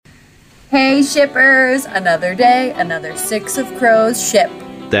Hey shippers, another day, another Six of Crows ship.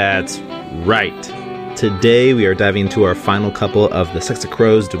 That's right. Today we are diving into our final couple of the Six of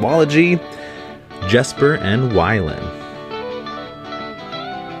Crows duology, Jesper and Wylan.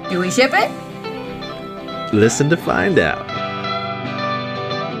 Do we ship it? Listen to find out.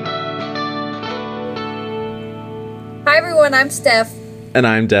 Hi everyone, I'm Steph. And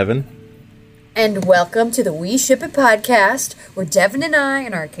I'm Devin. And welcome to the We Ship It podcast, where Devin and I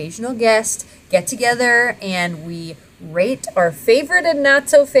and our occasional guest get together and we rate our favorite and not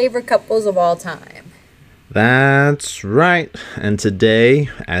so favorite couples of all time. That's right. And today,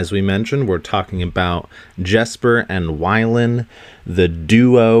 as we mentioned, we're talking about Jesper and Wylan, the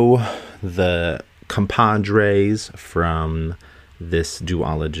duo, the compadres from this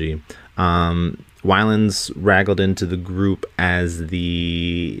duology. Wylan's wrangled into the group as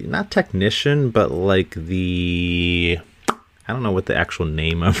the, not technician, but like the, I don't know what the actual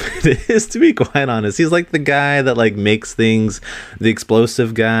name of it is, to be quite honest. He's like the guy that like makes things, the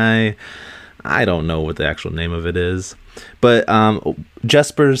explosive guy. I don't know what the actual name of it is. But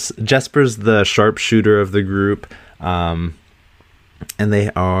Jesper's the sharpshooter of the group. And they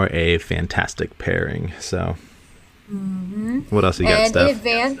are a fantastic pairing. So, What else you got,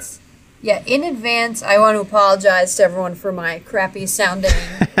 Steph? In advance, I want to apologize to everyone for my crappy sounding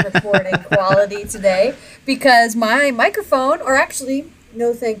recording quality today, because my microphone, or actually,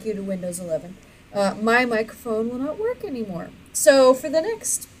 no thank you to Windows 11, my microphone will not work anymore. So for the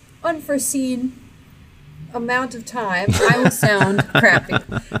next unforeseen amount of time, I will sound crappy.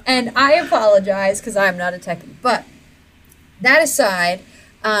 And I apologize, because I'm not a techie. But that aside,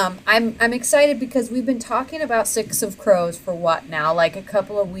 I'm excited because we've been talking about Six of Crows for what now? Like a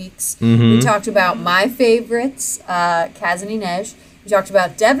couple of weeks. Mm-hmm. We talked about my favorites, Kaz and Inej. We talked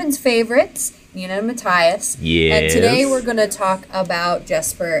about Devin's favorites, Nina and Matthias. Yes. And today we're going to talk about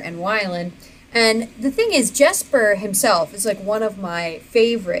Jesper and Wylan. And the thing is, Jesper himself is like one of my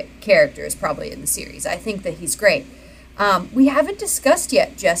favorite characters probably in the series. I think that he's great. We haven't discussed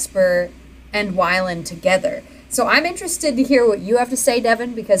yet Jesper and Wylan together. So I'm interested to hear what you have to say,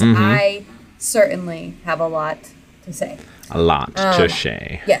 Devin, because I certainly have a lot to say. A lot to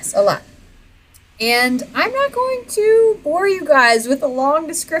say. Yes, a lot. And I'm not going to bore you guys with a long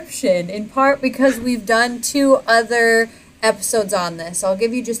description, in part because we've done 2 other episodes on this. I'll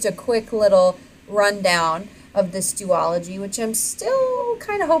give you just a quick little rundown of this duology, which I'm still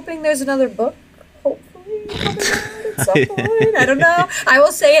kind of hoping there's another book, hopefully, coming out at some point. I don't know. I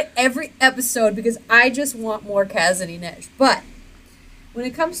will say it every episode because I just want more Kaz and Inej. But when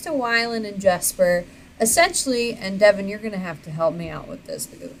it comes to Wylan and Jesper, essentially, and Devin, you're going to have to help me out with this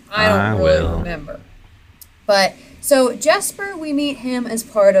because I don't really remember. But so Jesper, we meet him as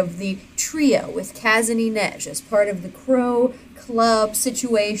part of the trio with Kaz and Inej, as part of the Crow Club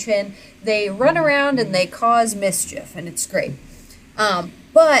situation. They run around and they cause mischief, and it's great.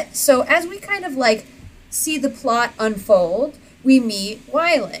 But so as we kind of like see the plot unfold, we meet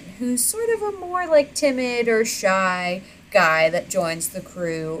Wylan, who's sort of a more like timid or shy guy that joins the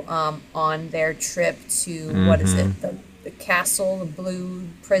crew on their trip to, what is it, the castle, the blue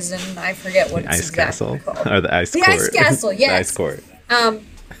prison, I forget what it's exactly called. Or the ice court. The ice castle, yes. The ice court. And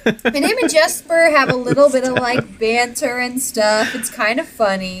him and Jesper have a little bit of like banter and stuff. It's kind of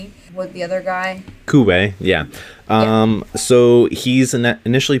funny. What, the other guy? Kuwei, yeah. So he's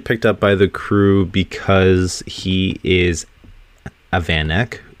initially picked up by the crew because he is a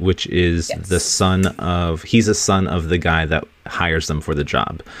Vanek, which is the son of, he's a son of the guy that hires them for the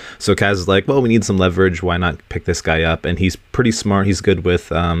job. So Kaz is like, well, we need some leverage. Why not pick this guy up? And he's pretty smart. He's good with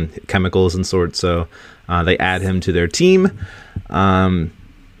chemicals and sorts. So they add him to their team. And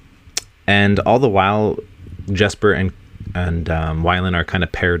all the while, Jesper and Wylan are kind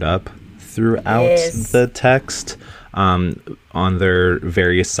of paired up throughout the text on their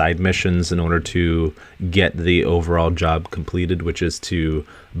various side missions in order to get the overall job completed, which is to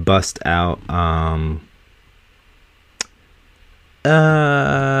bust out Yul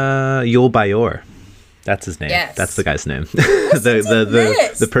Bayor. That's his name. Yes. That's the guy's name.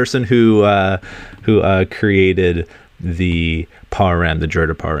 the person who created the Parem, the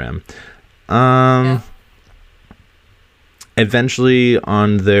Jirta Parem. Eventually,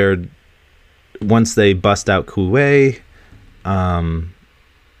 once they bust out Kuwei,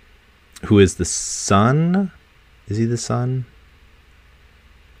 who is the son? Is he the son?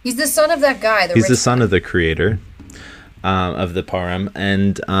 He's the son of that guy. He's the son of the creator of the Parem.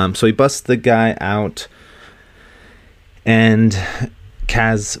 And so he busts the guy out, and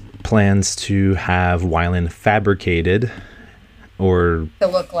Kaz plans to have Wylan fabricated, or to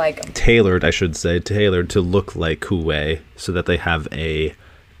look like him. Tailored to look like Kuwei, so that they have a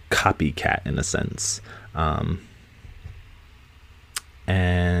copycat in a sense.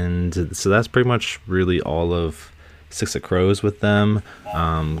 And so that's pretty much really all of Six of Crows with them.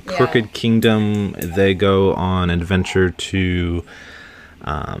 Crooked Kingdom, they go on adventure to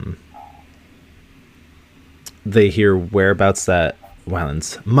they hear whereabouts that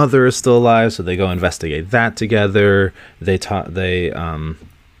Wyland's mother is still alive, so they go investigate that together.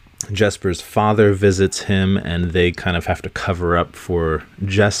 Jesper's father visits him, and they kind of have to cover up for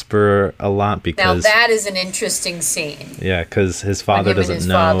Jesper a lot because... Now that is an interesting scene. Yeah, because his father doesn't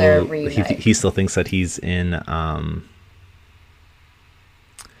know. He still thinks that he's in...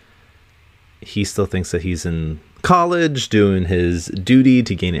 he still thinks that he's in college doing his duty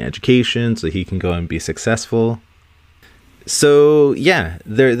to gain an education so he can go and be successful. So, yeah,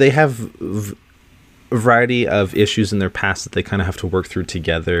 they have... a variety of issues in their past that they kind of have to work through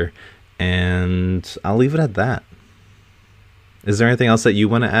together, and I'll leave it at that. Is there anything else that you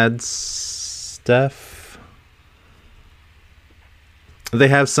want to add, Steph? They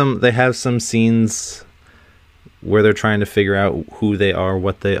have some scenes where they're trying to figure out who they are,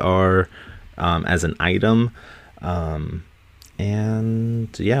 what they are, as an item,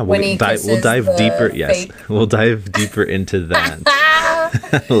 and yeah, we'll dive deeper. Yes, we'll dive deeper into that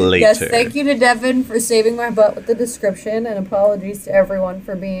later. Yes, thank you to Devin for saving my butt with the description, and apologies to everyone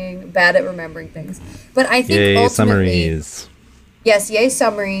for being bad at remembering things. But I think ultimately, summaries. Yes, yay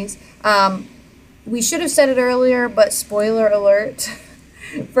summaries. We should have said it earlier, but spoiler alert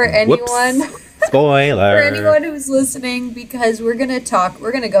for anyone. Whoops. Spoiler. For anyone who's listening, because we're gonna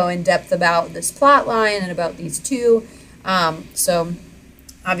go in depth about this plot line and about these two. So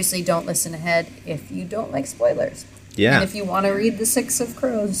obviously don't listen ahead if you don't like spoilers. Yeah. And if you want to read the Six of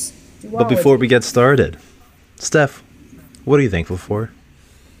Crows. But before we get started, Steph, what are you thankful for?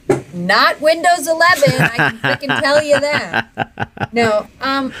 Not Windows 11. I can freaking tell you that. No.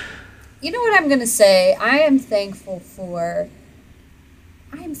 You know what I'm gonna say? I am thankful for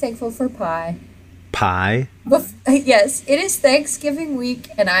pie. Pie? Yes, it is Thanksgiving week,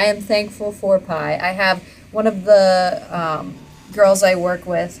 and I am thankful for pie. I have one of the girls I work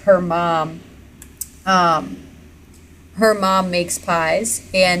with, her mom makes pies,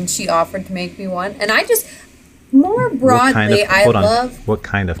 and she offered to make me one. And I just, more broadly, what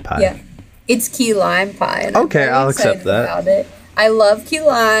kind of pie? Yeah, it's key lime pie. And okay, I'll accept that. About it. I love key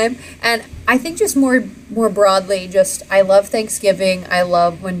lime, and I think just more broadly, just I love Thanksgiving. I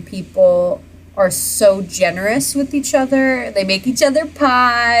love when people are so generous with each other. They make each other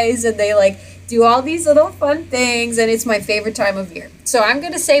pies, and they like do all these little fun things, and it's my favorite time of year. So I'm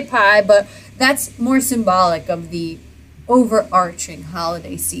gonna say pie, but that's more symbolic of the overarching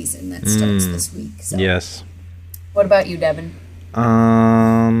holiday season that starts this week. So. Yes. What about you, Devin?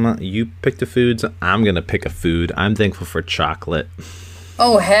 You picked the foods. I'm gonna pick a food. I'm thankful for chocolate.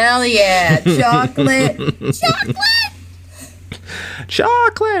 Oh hell yeah, chocolate,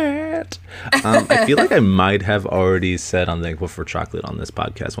 chocolate. I feel like I might have already said I'm thankful for chocolate on this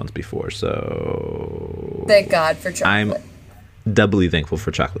podcast once before. So thank God for chocolate. I'm doubly thankful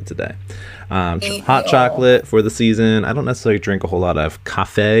for chocolate today. Hot chocolate for the season. I don't necessarily drink a whole lot of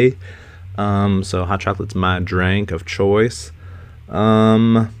cafe, so hot chocolate's my drink of choice. I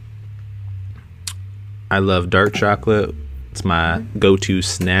love dark chocolate. It's my go-to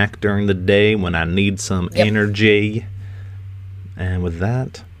snack during the day when I need some energy. And with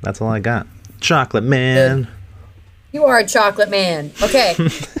that, that's all I got. Chocolate man. Good. You are a chocolate man. Okay,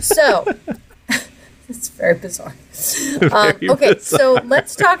 so it's very bizarre. Okay, so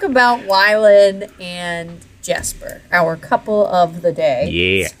let's talk about Wyland and Jesper, our couple of the day.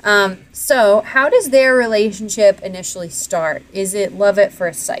 Yeah. So how does their relationship initially start? Is it love at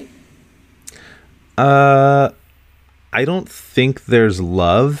first sight? I don't think there's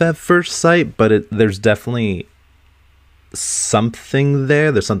love at first sight, but there's definitely something there.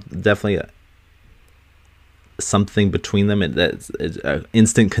 There's definitely something between them. That's an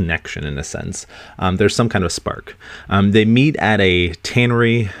instant connection in a sense. There's some kind of spark. They meet at a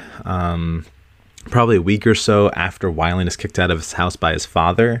tannery, probably a week or so after Wyland is kicked out of his house by his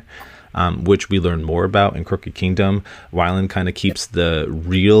father, which we learn more about in Crooked Kingdom. Wyland kind of keeps the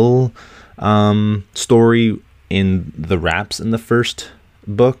real story in the wraps in the first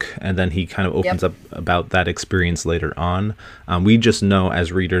book, and then he kind of opens up about that experience later on. We just know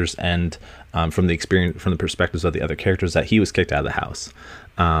as readers and from the perspectives of the other characters that he was kicked out of the house.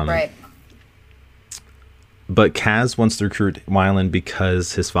 Right. But Kaz wants to recruit Wyland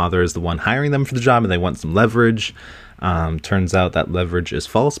because his father is the one hiring them for the job, and they want some leverage. Turns out that leverage is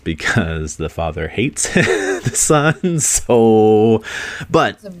false because the father hates him. the sun. So,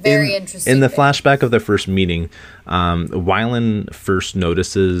 but It's a very interesting in the thing. flashback of their first meeting, Wylan first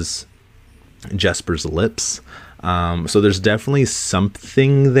notices Jesper's lips. So there's definitely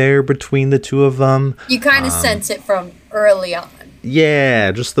something there between the two of them. You kind of sense it from early on.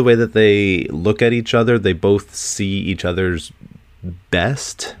 Yeah, just the way that they look at each other. They both see each other's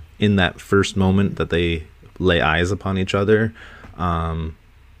best in that first moment that they lay eyes upon each other.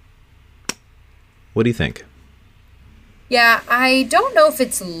 What do you think? Yeah, I don't know if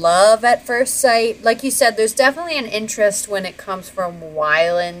it's love at first sight. Like you said, there's definitely an interest when it comes from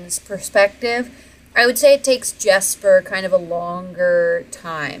Wylan's perspective. I would say it takes Jesper kind of a longer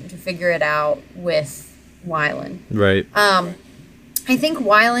time to figure it out with Wylan. Right. I think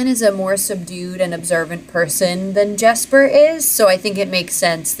Wylan is a more subdued and observant person than Jesper is, so I think it makes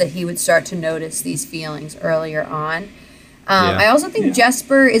sense that he would start to notice these feelings earlier on. Yeah. I also think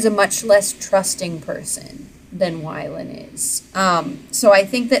Jesper is a much less trusting person than Wylan is. So I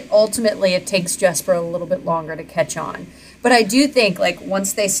think that ultimately it takes Jesper a little bit longer to catch on. But I do think, like,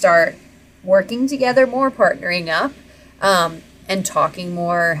 once they start working together more, partnering up, and talking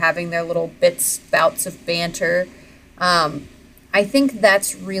more, having their little bouts of banter, I think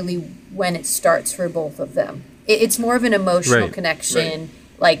that's really when it starts for both of them. It's more of an emotional Right, connection,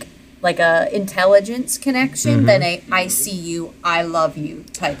 like a intelligence connection than a I see you, I love you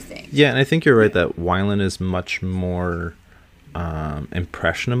type thing. Yeah, and I think you're right that Wylan is much more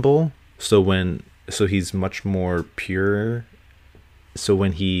impressionable. So he's much more pure. So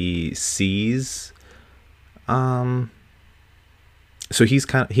when he sees, so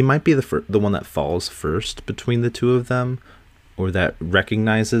he might be the one that falls first between the two of them, or that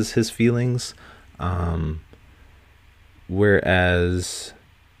recognizes his feelings. Whereas,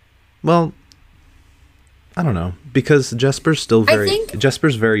 well, I don't know, because Jesper's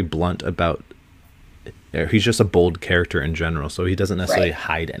very blunt about. He's just a bold character in general, so he doesn't necessarily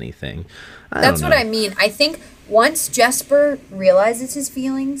hide anything. That's what I mean. I think once Jesper realizes his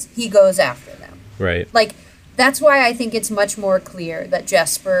feelings, he goes after them. Right. Like, that's why I think it's much more clear that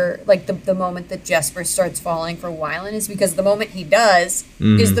Jesper, like the moment that Jesper starts falling for Wylan is because the moment he does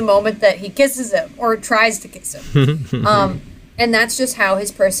is the moment that he kisses him or tries to kiss him. And that's just how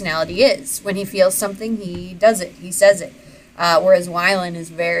his personality is. When he feels something, he does it. He says it. Whereas Wylan is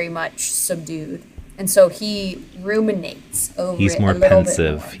very much subdued. And so he ruminates over He's it more a little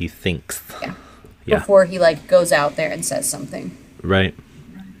pensive. bit more. He thinks. Yeah. Before he, like, goes out there and says something. Right.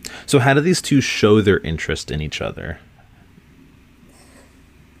 So how do these two show their interest in each other?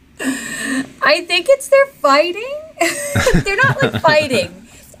 I think it's they're fighting. They're not, like, fighting.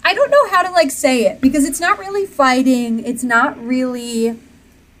 I don't know how to, like, say it, because it's not really fighting. It's not really...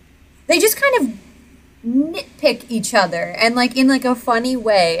 They just kind of nitpick each other, and, like, in, like, a funny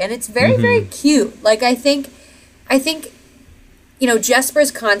way. And it's very, very cute. Like, I think, you know,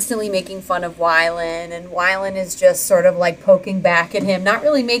 Jesper's constantly making fun of Wylan, and Wylan is just sort of, like, poking back at him. Not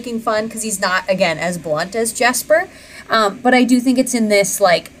really making fun, because he's not, again, as blunt as Jesper. But I do think it's in this,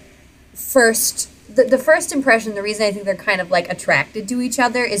 like, the first impression, the reason I think they're kind of, like, attracted to each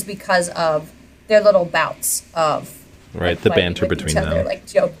other is because of their little bouts of... Right, like, the fighting banter with between each other, them. like,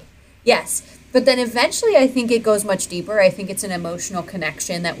 joking. Yes. But then eventually I think it goes much deeper. I think it's an emotional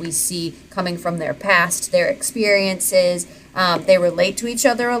connection that we see coming from their past, their experiences. They relate to each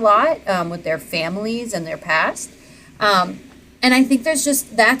other a lot with their families and their past. And I think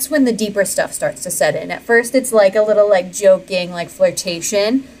that's when the deeper stuff starts to set in. At first it's like a little, like, joking, like,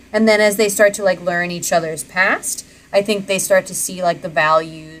 flirtation. And then as they start to, like, learn each other's past, I think they start to see, like, the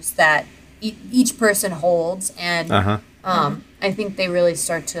values that each person holds. And I think they really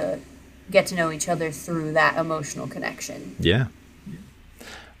start to get to know each other through that emotional connection. Yeah.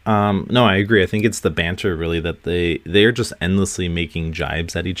 No, I agree. I think it's the banter really that they're just endlessly making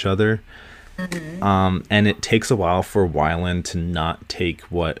jibes at each other. And it takes a while for Wylan to not take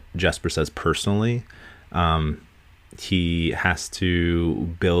what Jesper says personally. He has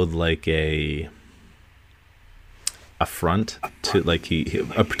to build, like, a front to, like,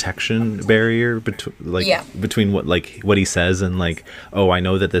 a protection barrier between what he says and, like, oh, I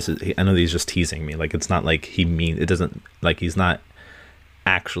know that he's just teasing me. Like, it's not like it doesn't, like, he's not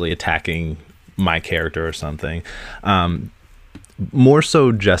actually attacking my character or something. More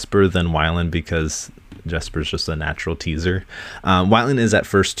so Jesper than Wylan, because Jesper's just a natural teaser. Wylan is at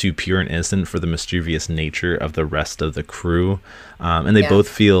first too pure and innocent for the mischievous nature of the rest of the crew. And they both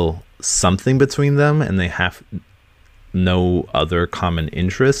feel something between them, and they have no other common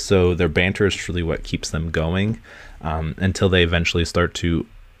interests, so their banter is truly what keeps them going, until they eventually start to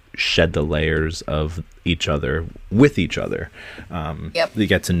shed the layers of each other with each other. They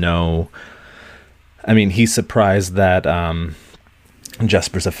get to know I mean, he's surprised that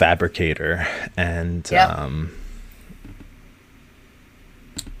Jesper's a fabricator, and Yep.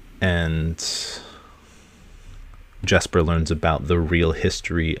 and Jesper learns about the real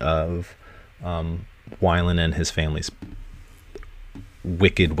history of Wylan and his family's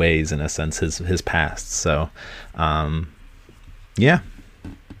wicked ways, in a sense, his past. So, yeah.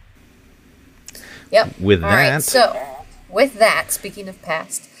 Yep. With All that, right, so with that, speaking of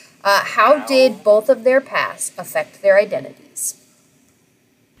past, how did both of their pasts affect their identities?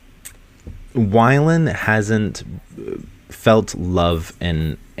 Wylan hasn't felt love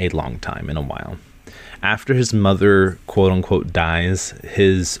in a long time, in a while. After his mother, quote unquote, dies,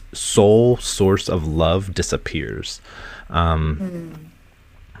 his sole source of love disappears.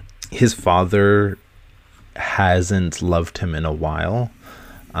 His father hasn't loved him in a while.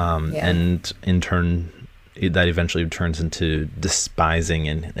 And in turn, that eventually turns into despising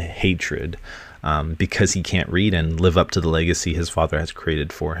and hatred, because he can't read and live up to the legacy his father has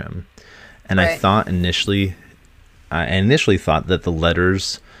created for him. And Right. I initially thought that the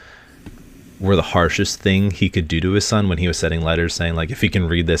letters were the harshest thing he could do to his son, when he was sending letters saying, like, if he can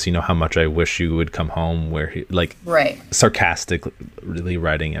read this, you know how much I wish you would come home, where he, like, Right. sarcastically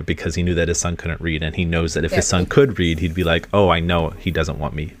writing it, because he knew that his son couldn't read, and he knows that if his son could read, he'd be like, oh, I know he doesn't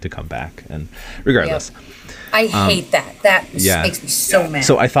want me to come back. And regardless, I hate that. That yeah. makes me so mad.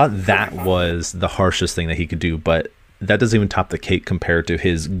 so I thought that was the harshest thing that he could do, but that doesn't even top the cake compared to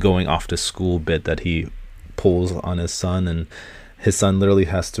his going off to school bit that he pulls on his son, and his son literally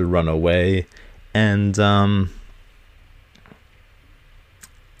has to run away. And the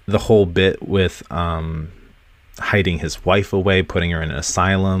whole bit with hiding his wife away, putting her in an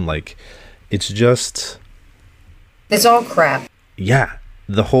asylum, like, it's all crap. yeah,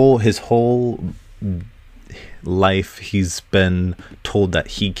 his whole life, he's been told that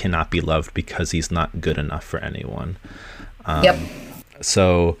he cannot be loved because he's not good enough for anyone. Yep.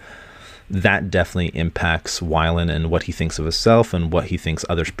 So that definitely impacts Wylan and what he thinks of himself and what he thinks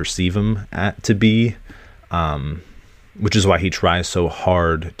others perceive him to be, which is why he tries so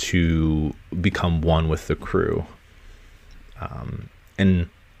hard to become one with the crew. And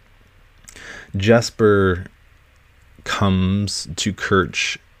Jesper comes to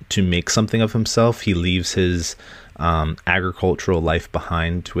Kerch to make something of himself. He leaves his agricultural life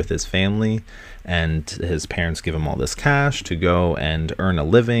behind with his family, and his parents give him all this cash to go and earn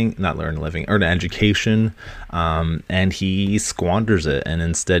an education, and he squanders it and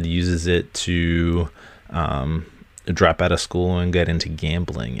instead uses it to drop out of school and get into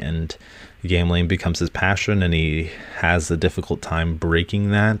gambling, and gambling becomes his passion, and he has a difficult time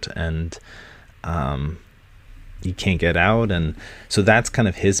breaking that, and he can't get out. And so that's kind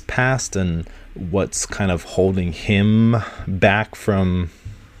of his past and what's kind of holding him back from,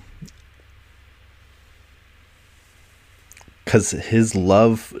 because his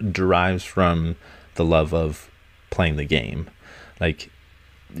love derives from the love of playing the game. Like,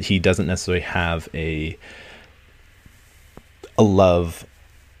 he doesn't necessarily have a love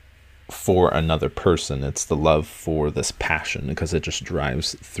for another person. It's the love for this passion, because it just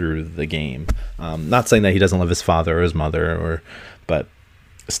drives through the game. Not saying that he doesn't love his father or his mother, but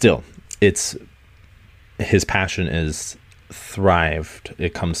still, it's his passion is thrived.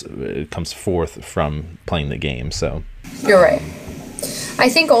 It comes forth from playing the game. So You're right. I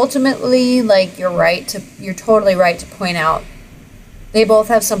think ultimately, like, you're totally right to point out they both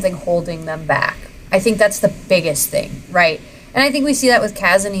have something holding them back. I think that's the biggest thing, right? And I think we see that with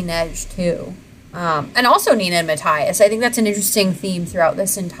Kaz and Inej too. And also Nina and Matthias. I think that's an interesting theme throughout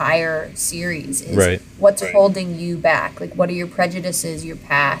this entire series is Right. what's holding you back. Like, what are your prejudices, your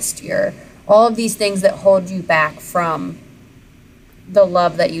past, all of these things that hold you back from the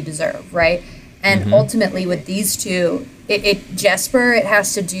love that you deserve, right? And ultimately with these two, Jesper, it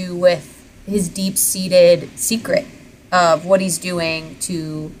has to do with his deep-seated secret of what he's doing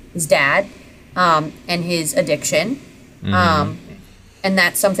to his dad, and his addiction. And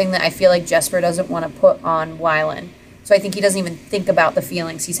that's something that I feel like Jesper doesn't want to put on Wylan. So I think he doesn't even think about the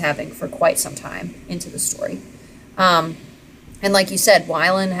feelings he's having for quite some time into the story. And like you said,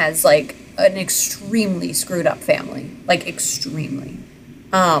 Wylan has like an extremely screwed up family, like extremely.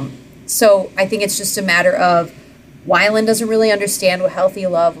 So I think it's just a matter of Wylan doesn't really understand what healthy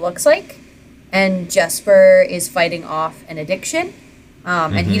love looks like, and Jesper is fighting off an addiction,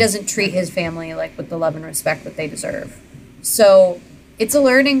 and he doesn't treat his family like with the love and respect that they deserve. So it's a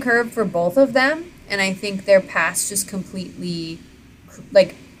learning curve for both of them, and I think their past just completely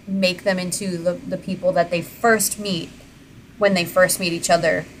like make them into the people that they first meet when they first meet each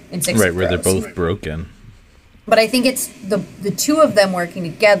other in Six right, of where they're Crows. both broken. But I think it's the two of them working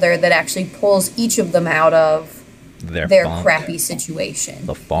together that actually pulls each of them out of their crappy situation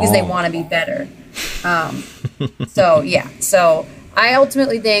because they want to be better. So I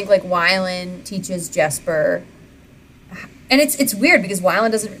ultimately think like Wylan teaches Jesper, and it's weird because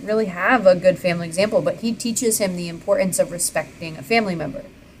Wylan doesn't really have a good family example, but he teaches him the importance of respecting a family member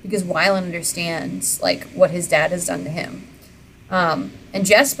because Wylan understands like what his dad has done to him. And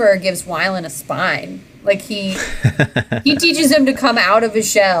Jesper gives Wylan a spine. Like he teaches him to come out of his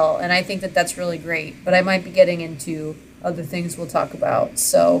shell, and I think that that's really great. But I might be getting into other things we'll talk about.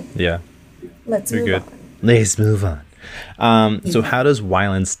 So yeah, let's move on. Let's move on. So how does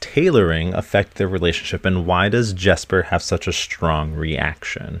Wylan's tailoring affect their relationship, and why does Jesper have such a strong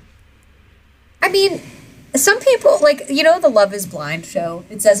reaction? I mean, some people, like, you know, the Love is Blind show.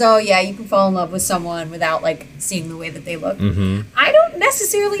 It says, oh, yeah, you can fall in love with someone without, like, seeing the way that they look. Mm-hmm. I don't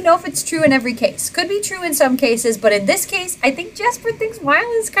necessarily know if it's true in every case. Could be true in some cases, but in this case, I think Jesper thinks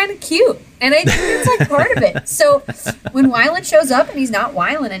Wylan is kind of cute. And I think it's, like, part of it. So when Wylan shows up and he's not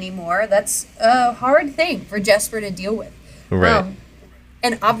Wylan anymore, that's a hard thing for Jesper to deal with. Right.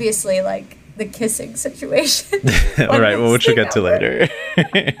 And obviously, like, the kissing situation. All right, well, which we'll get to later.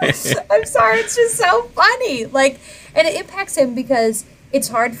 I'm sorry, it's just so funny. Like, and it impacts him because it's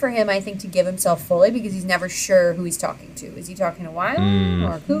hard for him, I think, to give himself fully because he's never sure who he's talking to. Is he talking to Wylan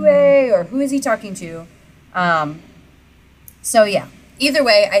or Kue, or who is he talking to? So yeah, either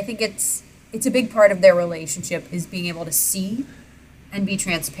way, I think it's a big part of their relationship is being able to see and be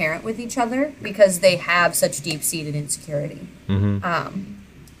transparent with each other because they have such deep-seated insecurity. Mm-hmm.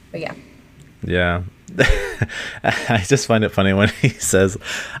 But yeah. Yeah. I just find it funny when he says,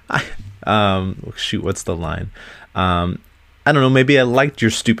 shoot, what's the line? I don't know, maybe I liked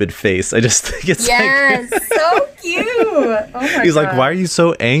your stupid face. I just think it's so cute. Oh my He's God. like, why are you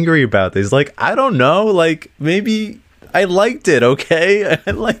so angry about this? He's like, I don't know, like maybe I liked it, okay?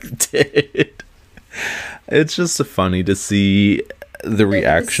 I liked it. It's just funny to see the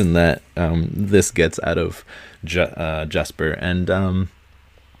reaction that this gets out of Jesper, and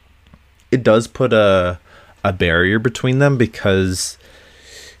it does put a barrier between them because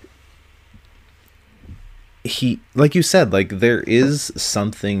he, like you said, like there is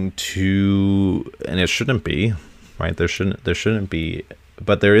something to, and it shouldn't be, right? There shouldn't be,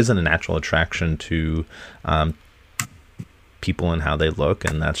 but there is a natural attraction to people and how they look,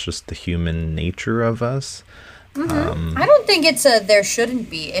 and that's just the human nature of us. Mm-hmm. I don't think it's a there shouldn't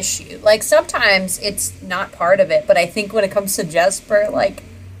be issue. Like sometimes it's not part of it, but I think when it comes to Jesper, like,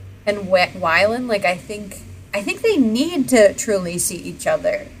 and Wylan, like I think they need to truly see each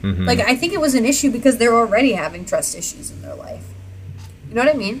other. Mm-hmm. Like I think it was an issue because they're already having trust issues in their life. You know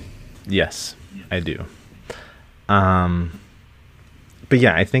what I mean? Yes, I do. But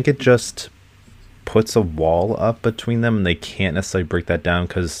yeah, I think it just puts a wall up between them, and they can't necessarily break that down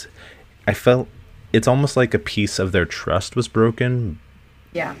because I felt it's almost like a piece of their trust was broken.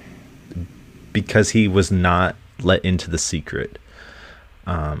 Yeah. Because he was not let into the secret.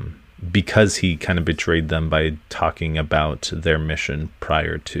 Because he kind of betrayed them by talking about their mission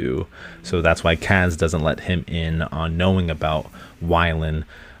prior to. So that's why Kaz doesn't let him in on knowing about Wylan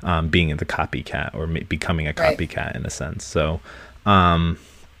being the copycat or becoming a copycat in a sense. So, yeah.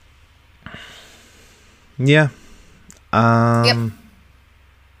 Yep.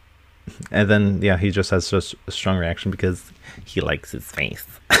 And then, yeah, he just has such a strong reaction because he likes his face.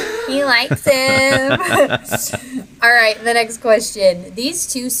 He likes him. All right, the next question.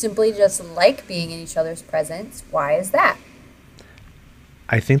 These two simply just like being in each other's presence. Why is that?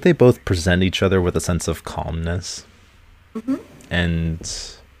 I think they both present each other with a sense of calmness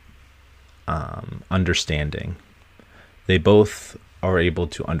and understanding. They both are able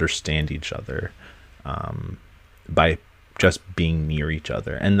to understand each other by just being near each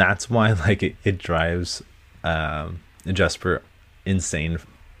other, and that's why like it drives Jesper insane,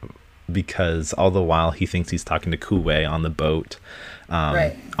 because all the while he thinks he's talking to Kue on the boat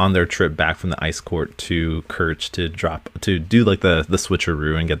on their trip back from the ice court to Kerch to do like the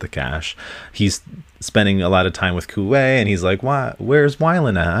switcheroo and get the cash. He's spending a lot of time with Kue, and he's like, "Why? Where's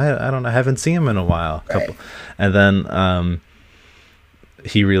Wylan at? I don't know. I haven't seen him in a while." And then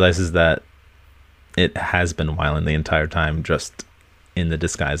he realizes that it has been Wylan the entire time, just in the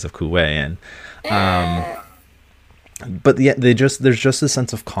disguise of Kue, and but yeah, there's just a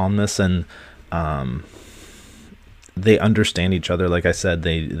sense of calmness, and they understand each other. Like I said,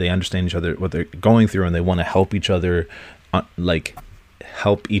 they understand each other, what they're going through, and they want to help each other,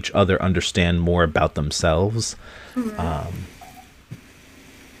 help each other understand more about themselves.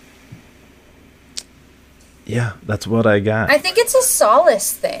 Yeah, that's what I got. I think it's a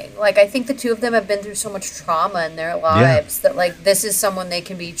solace thing. Like, I think the two of them have been through so much trauma in their lives that, like, this is someone they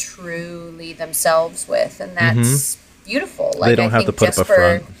can be truly themselves with, and that's beautiful. Like, They don't I have to think put up a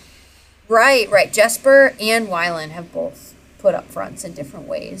front. Right. Jesper and Wylan have both put up fronts in different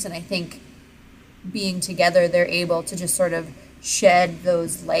ways, and I think being together, they're able to just sort of shed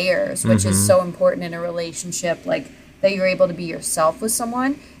those layers, which is so important in a relationship, like, that you're able to be yourself with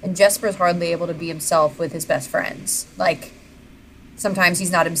someone. And Jesper's hardly able to be himself with his best friends. Like, sometimes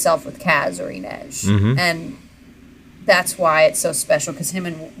he's not himself with Kaz or Inej. And that's why it's so special, because him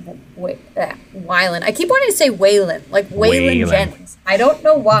and Wylan, I keep wanting to say Waylon, like Waylon Jennings. I don't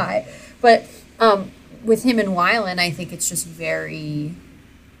know why. But with him and Wylan, I think it's just very,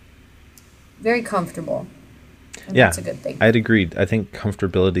 very comfortable. And Yeah, that's a good thing. I'd agreed. I think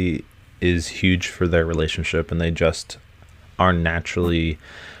comfortability is huge for their relationship, and they just are naturally,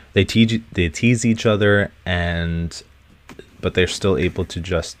 they tease each other, but they're still able to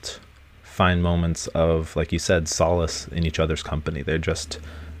just find moments of, like you said, solace in each other's company. They just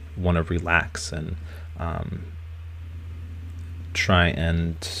want to relax and try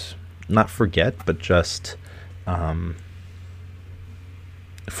and not forget, but just for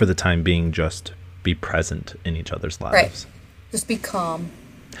the time being, just be present in each other's lives. Right. Just be calm.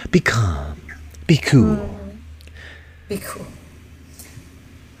 Be calm. Be cool. Be cool.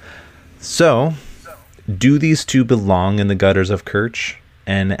 So, do these two belong in the gutters of Kerch?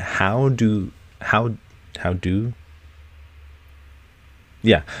 And how do their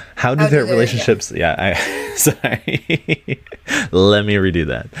relationships? Sorry. Let me redo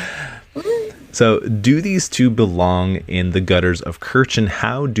that. So, do these two belong in the gutters of Kerch, and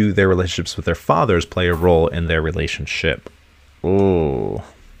how do their relationships with their fathers play a role in their relationship? Oh,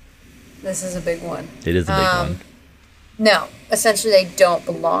 This is a big one. it is a big one. No, essentially they don't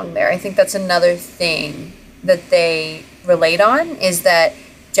belong there. I think that's another thing that they relate on, is that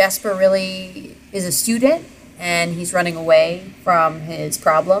Jesper really is a student, and he's running away from his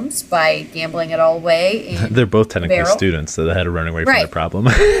problems by gambling it all away. They're both technically Barrel. students, so they had to run away from their Right. problem.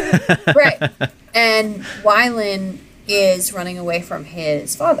 Right. And Wylan is running away from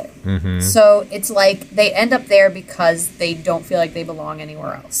his father. So it's like they end up there because they don't feel like they belong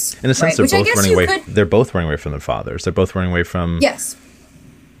anywhere else. In a sense, right? Which I they're both guess running you away. could. They're both running away from their fathers. They're both running away from Yes.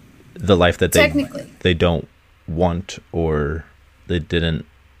 the life that Technically. they don't want, or they didn't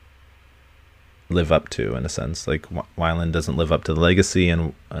live up to, in a sense. Like, Wylan doesn't live up to the legacy,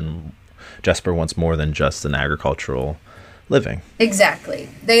 and Jesper wants more than just an agricultural living. Exactly.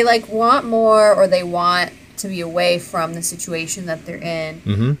 They like want more, or they want to be away from the situation that they're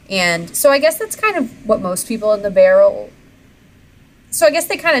in. And so I guess that's kind of what most people in the barrel. So I guess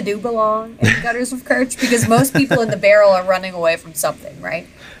they kind of do belong in the gutters of Kerch, because most people in the barrel are running away from something, right?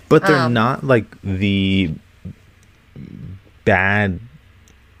 But they're not like the bad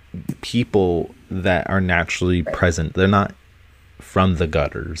people that are naturally present. They're not from the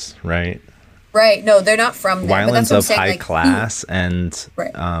gutters, right? Right. No, they're not from there. But that's Wylan's what I'm of saying, high like, class, and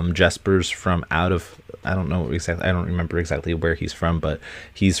Right. Jesper's from out of, I don't know exactly, I don't remember exactly where he's from, but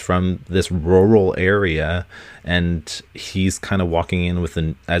he's from this rural area, and he's kind of walking in with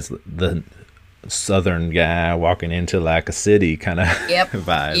as the southern guy walking into like a city kind of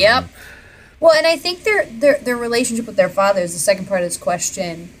vibe. Yep. Well, and I think their relationship with their father is the second part of this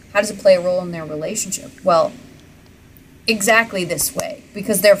question. How does it play a role in their relationship? Well, exactly this way,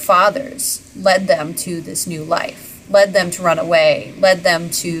 because their fathers led them to this new life, led them to run away, led them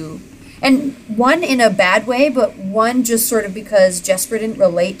to, and one in a bad way, but one just sort of because Jesper didn't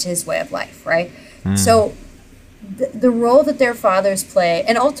relate to his way of life, right? So the role that their fathers play,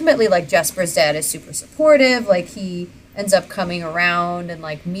 and ultimately, like, Jesper's dad is super supportive, like, he ends up coming around and,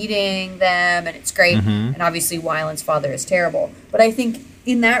 like, meeting them, and it's great. And obviously Wylan's father is terrible, but I think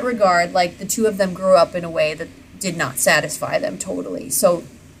in that regard, like, the two of them grew up in a way that did not satisfy them totally. So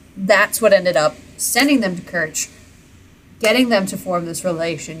that's what ended up sending them to Kerch, getting them to form this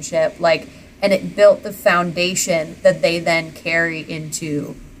relationship, like, and it built the foundation that they then carry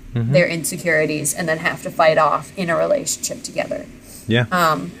into their insecurities and then have to fight off in a relationship together. Yeah.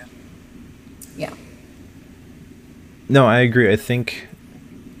 Yeah. No, I agree. I think,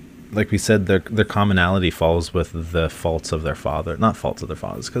 like we said, their commonality falls with the faults of their father. Not faults of their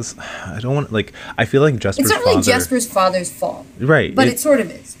fathers, because I don't want, like, I feel like Jesper's It's not really Jesper's father's fault. Right. But it sort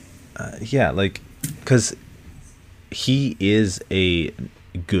of is. Yeah, like, because he is a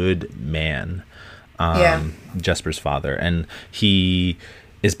good man, Jesper's father, and he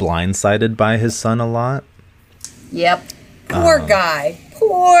is blindsided by his son a lot. Yep. Poor guy.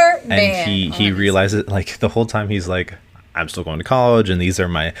 Poor man. And he realizes, like, the whole time he's like, I'm still going to college, and this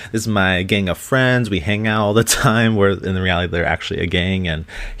is my gang of friends. We hang out all the time, where in reality they're actually a gang. And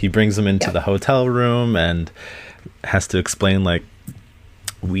he brings them into the hotel room and has to explain, like,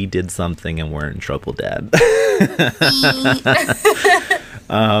 we did something and we're in trouble, Dad. But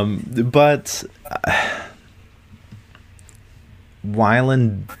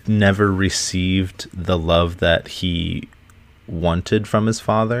Wylan never received the love that he wanted from his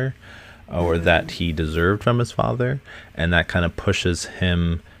father, or that he deserved from his father, and that kind of pushes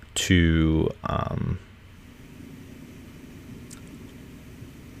him to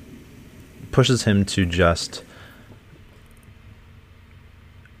just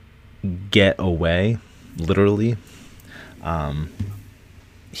get away, literally.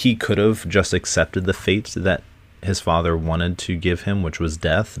 He could have just accepted the fate that his father wanted to give him, which was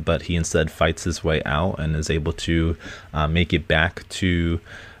death, but he instead fights his way out and is able to make it back to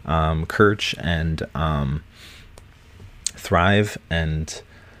Kerch and thrive. And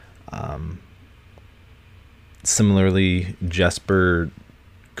similarly, Jesper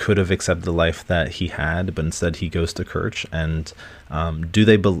could have accepted the life that he had, but instead he goes to Kerch. And do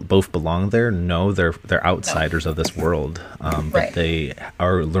they both belong there? No, they're outsiders of this world, but they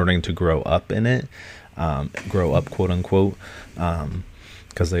are learning to grow up in it, grow up, quote unquote,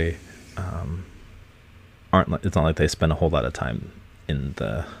 because they aren't. It's not like they spend a whole lot of time in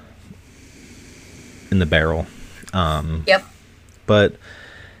the barrel. But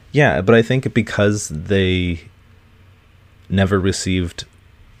I think because they never received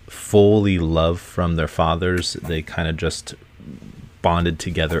fully love from their fathers, they kind of just bonded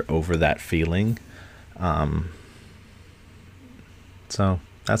together over that feeling. So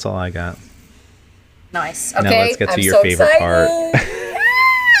that's all I got. Nice. Okay, now let's get to your favorite part.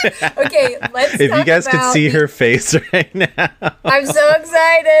 Okay, let's if you guys could see her face right now. I'm so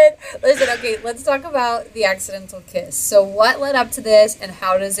excited. Listen, okay, let's talk about the accidental kiss. So what led up to this, and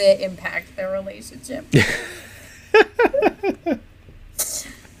how does it impact their relationship?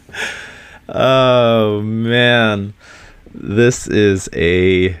 Oh man, this is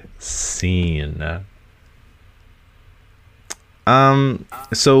a scene.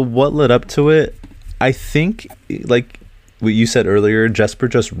 So what led up to it? I think, like what you said earlier, Jesper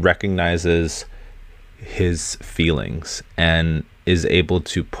just recognizes his feelings and is able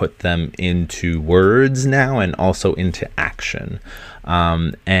to put them into words now and also into action.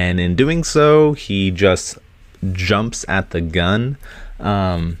 And in doing so, he just jumps at the gun.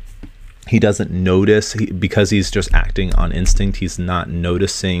 He doesn't notice, because he's just acting on instinct. He's not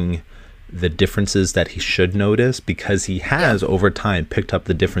noticing the differences that he should notice, because he has over time picked up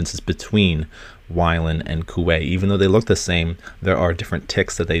the differences between Wylan and Kuwei. Even though they look the same, there are different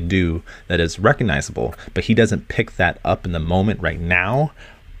tics that they do that is recognizable, but he doesn't pick that up in the moment right now,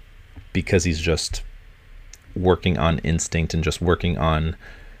 because he's just working on instinct and just working on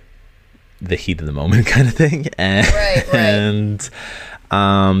the heat of the moment kind of thing. And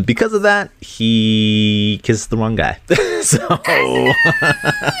because of that, he kissed the wrong guy. So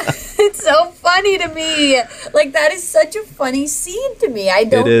it's so funny to me. Like, that is such a funny scene to me. I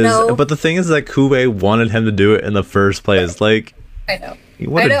don't know. But the thing is that Kuwei wanted him to do it in the first place. Like, I know.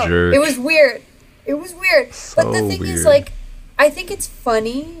 What a jerk. It was weird. So but the thing is, like, I think it's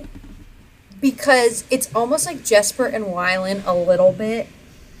funny because it's almost like Jesper and Wylan a little bit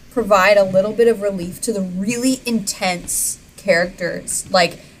provide a little bit of relief to the really intense characters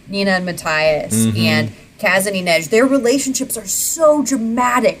like Nina and Matthias and Kaz and Inej. Their relationships are so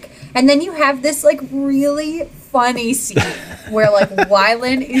dramatic, and then you have this like really funny scene where like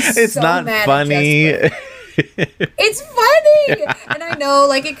Wylan is it's so not mad funny. At Jesper. It's funny, and I know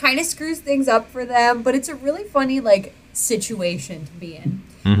like it kind of screws things up for them, but it's a really funny like situation to be in.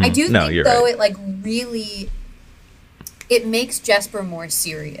 I do think though it like really it makes Jesper more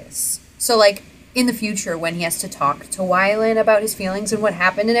serious. So like in the future, when he has to talk to Wylan about his feelings and what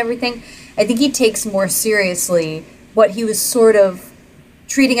happened and everything, I think he takes more seriously what he was sort of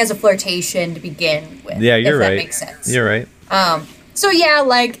treating as a flirtation to begin with. Yeah, you're right. That makes sense. You're right. So yeah,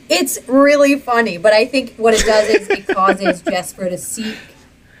 like, it's really funny, but I think what it does is it causes Jesper to seek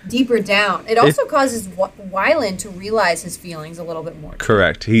deeper down. It also causes Wylan to realize his feelings a little bit more.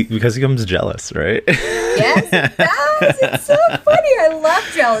 Correct. Because he becomes jealous, right? Yes, it does. It's so funny. I love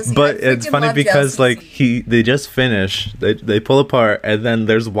jealousy. But it's funny because like they just finish, they pull apart, and then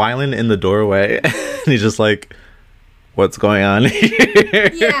there's Wylan in the doorway, and he's just like, "What's going on here?"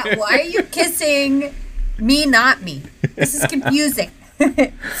 Yeah, why are you kissing me, not me? This is confusing.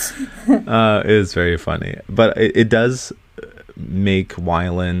 It is very funny, but it does make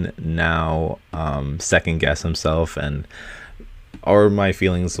Wylan now second guess himself, and are my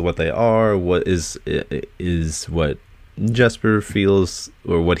feelings what they are? What is what Jesper feels,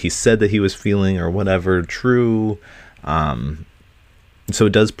 or what he said that he was feeling, or whatever, true. So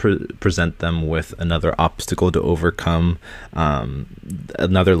it does present them with another obstacle to overcome.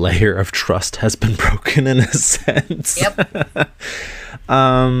 Another layer of trust has been broken in a sense. Yep.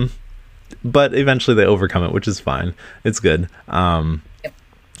 But eventually they overcome it, which is fine. It's good. Yep.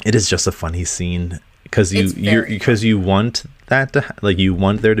 It is just a funny scene because you want that to you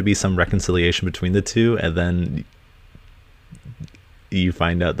want there to be some reconciliation between the two, and then you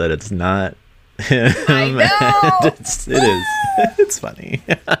find out that it's not. I know. It is. It's funny.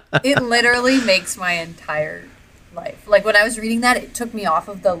 It literally makes my entire life. Like, when I was reading that, it took me off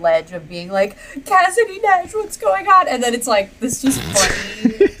of the ledge of being like, Cassidy Nash, what's going on? And then it's like this just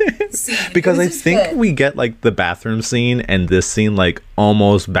funny scene. Because I think we get like the bathroom scene and this scene like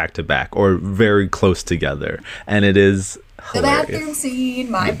almost back to back or very close together, and it is hilarious. The bathroom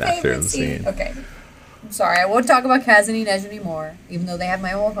scene, my favorite scene. Okay, I'm sorry, I won't talk about Cassidy Nash anymore, even though they have my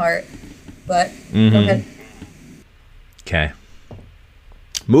whole heart. But go ahead. Okay.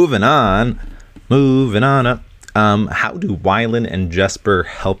 Moving on up. How do Wylan and Jesper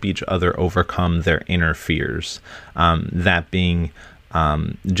help each other overcome their inner fears? That being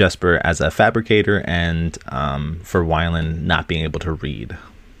Jesper as a fabricator, and for Wylan not being able to read.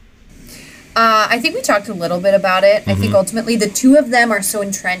 I think we talked a little bit about it. I think ultimately the two of them are so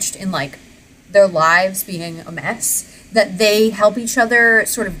entrenched in like their lives being a mess that they help each other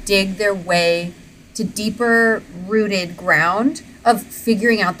sort of dig their way to deeper rooted ground of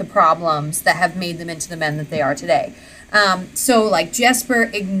figuring out the problems that have made them into the men that they are today. So like Jesper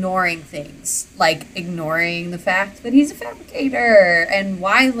ignoring things, like ignoring the fact that he's a fabricator, and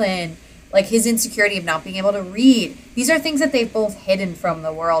Wylan, like his insecurity of not being able to read. These are things that they've both hidden from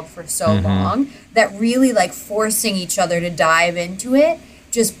the world for so long that really like forcing each other to dive into it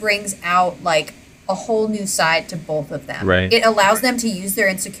just brings out like a whole new side to both of them. Right. It allows them to use their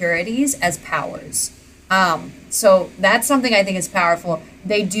insecurities as powers. So that's something I think is powerful.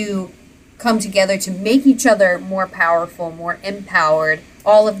 They do come together to make each other more powerful, more empowered,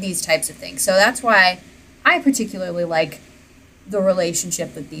 all of these types of things. So that's why I particularly like the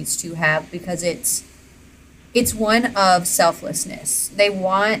relationship that these two have, because it's one of selflessness. They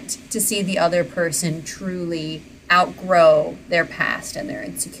want to see the other person truly outgrow their past and their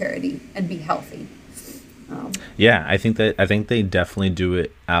insecurity and be healthy. Yeah, I think they definitely do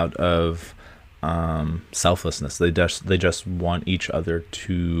it out of selflessness. They just want each other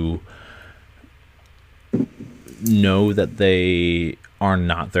to know that they are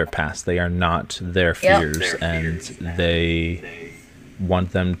not their past. They are not their fears, and they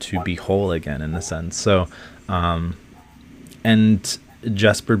want them to be whole again in a sense. So, and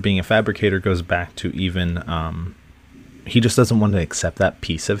Jesper being a fabricator goes back to even he just doesn't want to accept that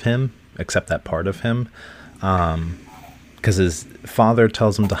piece of him, accept that part of him, because his father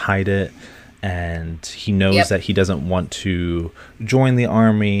tells him to hide it, and he knows that he doesn't want to join the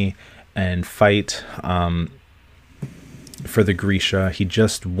army and fight for the Grisha. He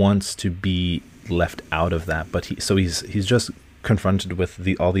just wants to be left out of that. But he's just confronted with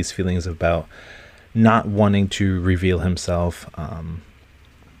all these feelings about not wanting to reveal himself,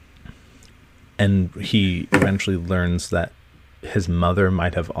 and he eventually learns that his mother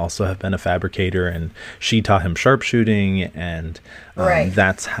might have been a fabricator, and she taught him sharpshooting, and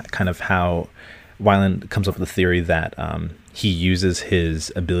that's kind of how Wylan comes up with the theory that he uses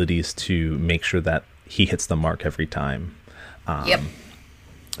his abilities to make sure that he hits the mark every time.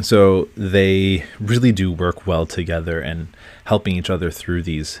 So they really do work well together and helping each other through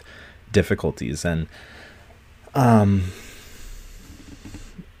these difficulties. And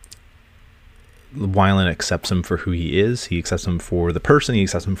Wylan accepts him for who he is. He accepts him for the person. He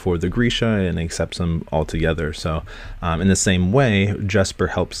accepts him for the Grisha, and he accepts him all together. So in the same way, Jesper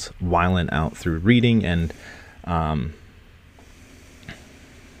helps Wylan out through reading, and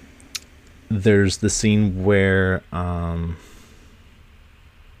there's the scene where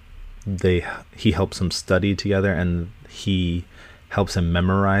he helps him study together, and he helps him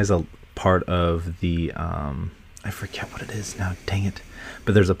memorize a part of the I forget what it is now, dang it,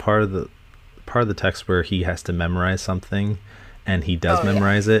 but there's a part of the text where he has to memorize something, and he does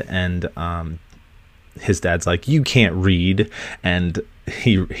memorize it, and his dad's like, you can't read, and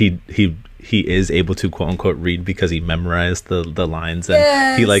he is able to quote unquote read because he memorized the lines,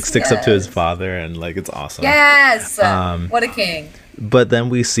 and he like sticks up to his father, and like it's awesome. What a king. But then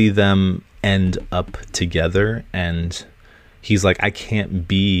we see them end up together, and he's like, I can't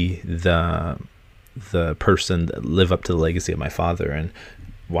be the person that live up to the legacy of my father, and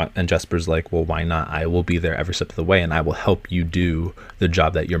and Jesper's like, well, why not? I will be there every step of the way, and I will help you do the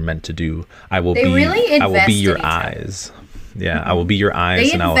job that you're meant to do. I will be your eyes. Yeah, I will be your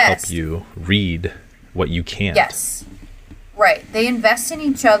eyes, and I will help you read what you can't. Yes. Right. They invest in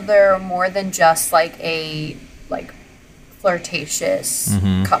each other more than just like a flirtatious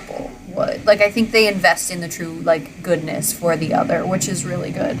couple would. Like, I think they invest in the true like goodness for the other, which is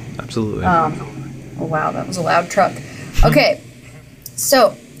really good. Absolutely. Oh wow, that was a loud truck. Okay.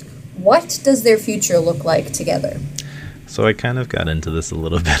 So, what does their future look like together? So I kind of got into this a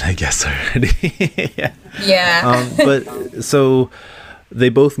little bit, I guess, already. Yeah. But so they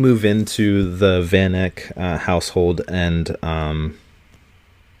both move into the Van Eyck household, and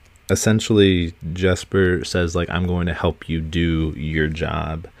essentially Jesper says, like, I'm going to help you do your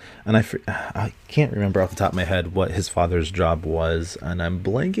job. And I can't remember off the top of my head what his father's job was, and I'm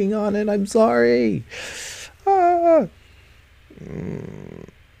blanking on it. I'm sorry. I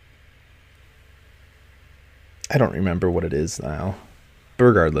don't remember what it is now. But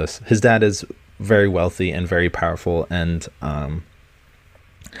regardless, his dad is very wealthy and very powerful, and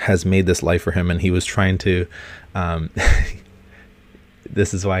has made this life for him, and he was trying to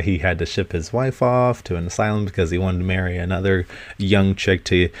this is why he had to ship his wife off to an asylum, because he wanted to marry another young chick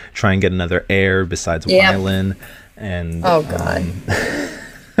to try and get another heir besides Wylan. And oh god.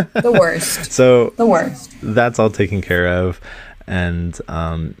 The worst. So the worst. That's all taken care of, and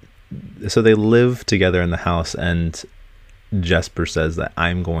so they live together in the house, and Jesper says that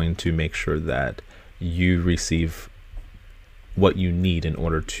I'm going to make sure that you receive what you need in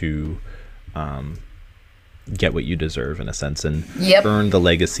order to get what you deserve, in a sense, and earn the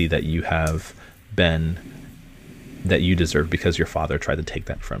legacy that you have been, that you deserve, because your father tried to take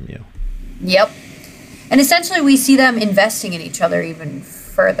that from you. Yep. And essentially we see them investing in each other even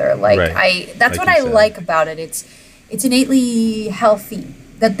further. Like, right. That's like what I like about it. It's innately healthy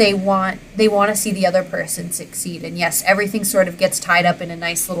that they want to see the other person succeed. And yes, everything sort of gets tied up in a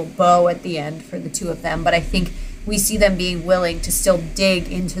nice little bow at the end for the two of them, but I think we see them being willing to still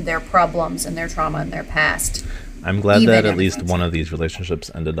dig into their problems and their trauma and their past. I'm glad that at least one of these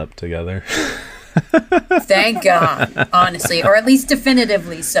relationships ended up together. Thank God, honestly, or at least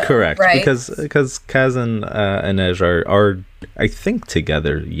definitively so. Correct, right? because Kaz and Inej are I think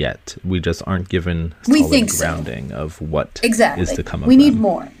together yet. We just aren't given solid grounding of what is to come. We need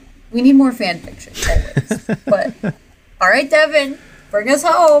more. We need more fan fiction always. But all right, Devin, bring us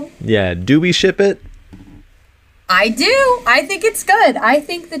home. Yeah, do we ship it? I do. I think it's good. I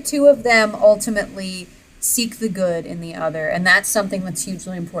think the two of them ultimately seek the good in the other, and that's something that's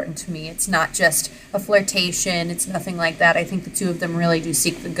hugely important to me. It's not just a flirtation. It's nothing like that. I think the two of them really do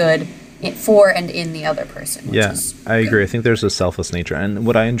seek the good for and in the other person. Yeah, I agree. I think there's a selfless nature, and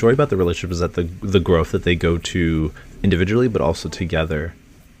what I enjoy about the relationship is that the growth that they go to individually, but also together.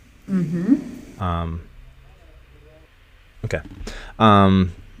 Okay.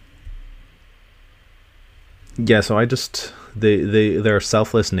 Yeah, so I just their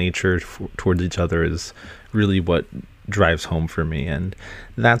selfless nature towards each other is really what drives home for me, and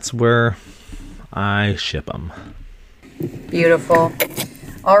that's where I ship them. Beautiful.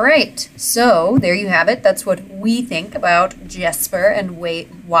 All right, so there you have it. That's what we think about Jesper and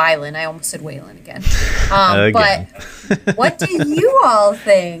Wylan. I almost said Waylon again. But what do you all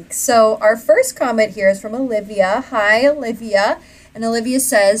think? So our first comment here is from Olivia. Hi, Olivia. And Olivia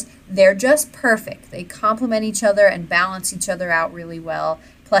says, they're just perfect. They complement each other and balance each other out really well.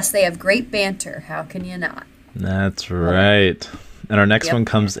 Plus, they have great banter. How can you not? That's right. And our next one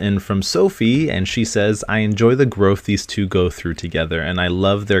comes in from Sophie, and she says, I enjoy the growth these two go through together, and I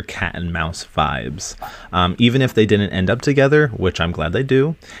love their cat and mouse vibes. Even if they didn't end up together, which I'm glad they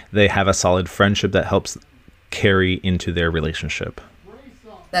do, they have a solid friendship that helps carry into their relationship.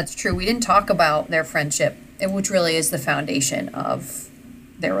 That's true. We didn't talk about their friendship, which really is the foundation of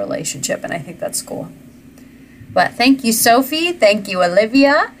their relationship, and I think that's cool. But thank you, Sophie. Thank you,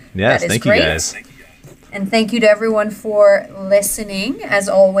 Olivia. Yes, thank you, guys. And thank you to everyone for listening. As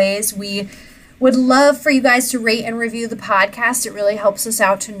always, we would love for you guys to rate and review the podcast. It really helps us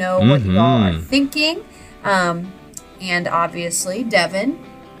out to know what you all are thinking. And obviously, Devin.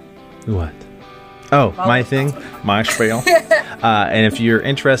 What? Oh, my thing, my spiel. And if you're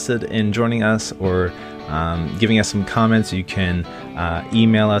interested in joining us or giving us some comments, you can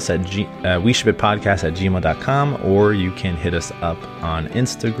email us at weshipitpodcast@gmail.com, or you can hit us up on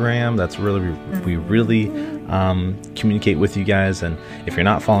Instagram. That's really, we really communicate with you guys. And if you're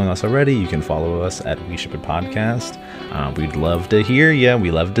not following us already, you can follow us at WeShipItPodcast. We'd love to hear you.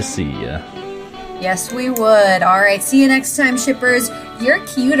 We love to see you. Yes, we would. All right. See you next time, shippers. You're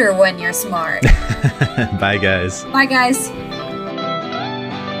cuter when you're smart. Bye, guys. Bye, guys.